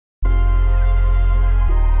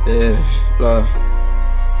Yeah, love.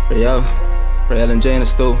 Rael and Jayy in the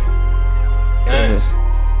stool.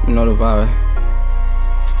 Yeah, you know the vibe.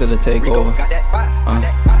 Still a takeover.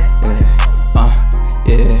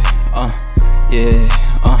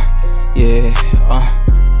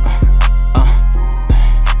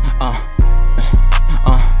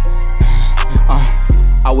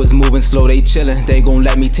 I was moving slow, they chillin', they gon'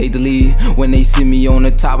 let me take the lead. When they see me on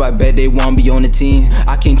the top, I bet they wanna be on the team.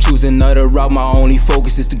 I can't choose another route, my only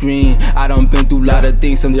focus is the green. I done been through a lot of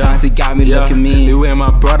things, sometimes it got me looking mean. The way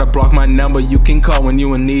my brother block my number, you can call when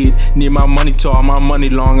you in need. Need my money tall, my money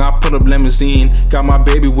long, I put up limousine. Got my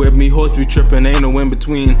baby with me, hoes be trippin', ain't no in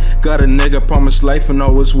between. Got a nigga promised life and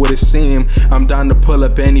always what it seem. I'm down to pull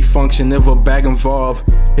up any function if a bag involved.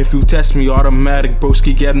 If you test me, automatic,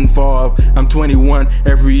 broski get involved. I'm 21,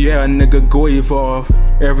 every year a nigga go evolve.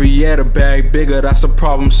 Every year the bag bigger, that's the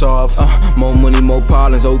problem solved. More money, more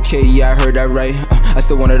problems, okay, yeah, I heard that right. I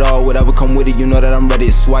still want it all, whatever come with it, you know that I'm ready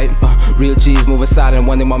to swipe. Real G's moving silent,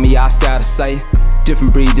 one thing about me, I stay out of sight.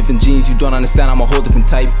 Different breed, different genes, you don't understand, I'm a whole different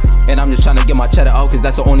type. And I'm just trying to get my cheddar out, cause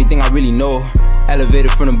that's the only thing I really know.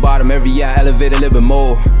 Elevated from the bottom, every year I elevate a little bit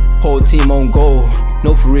more. Whole team on goal,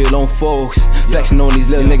 no for real, on folks. Flexing on these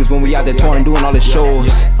little niggas when we out there touring, doing all the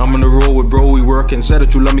shows. I'm on the road with bro, we working. Said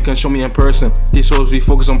that you love me, can show me in person. These shows be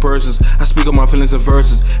focused on persons. I speak up my feelings and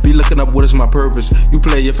verses. Be looking up what is my purpose. You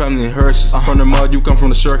play your family in hearses. From the mud, you come from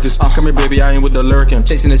the circus. Come here baby, I ain't with the lurking.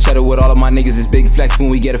 Chasing the cheddar with all of my niggas is big flex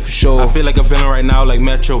when we get it for sure. I feel like I'm feeling right now like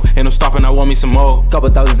Metro. Ain't no stopping, I want me some more. Couple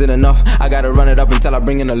thousand ain't enough, I gotta run it up until I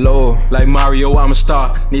bring in the low. Like Mario, I'm a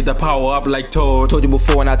star. Need the power up like Toad. Told you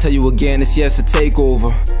before and I tell you again, this year's a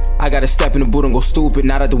takeover. I gotta step in the boot and go stupid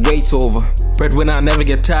now that the wait's over. Breadwinner, I never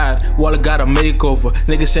get tired. Waller got a makeover.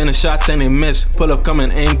 Niggas sending shots and they miss. Pull up, come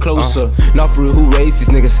and aim closer. Not for real, who raised these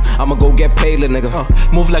niggas? I'ma go get paid, little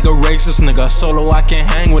nigga. Move like a racist nigga. Solo, I can't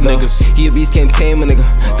hang with niggas. He a beast, can't tame a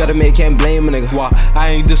nigga. Gotta make, can't blame a nigga. Why? I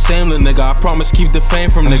ain't the same little nigga. I promise keep the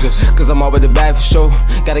fame from niggas. Cause I'm all with the bag for sure.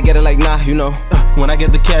 Gotta get it like nah, you know. When I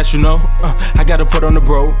get the cash, you know. I gotta put on the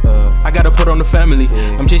bro. I gotta put on the family.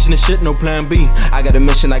 I'm chasing the shit, no plan B. I got a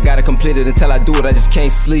mission, I gotta complete it. Until I do it, I just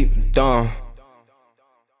can't sleep. Dumb.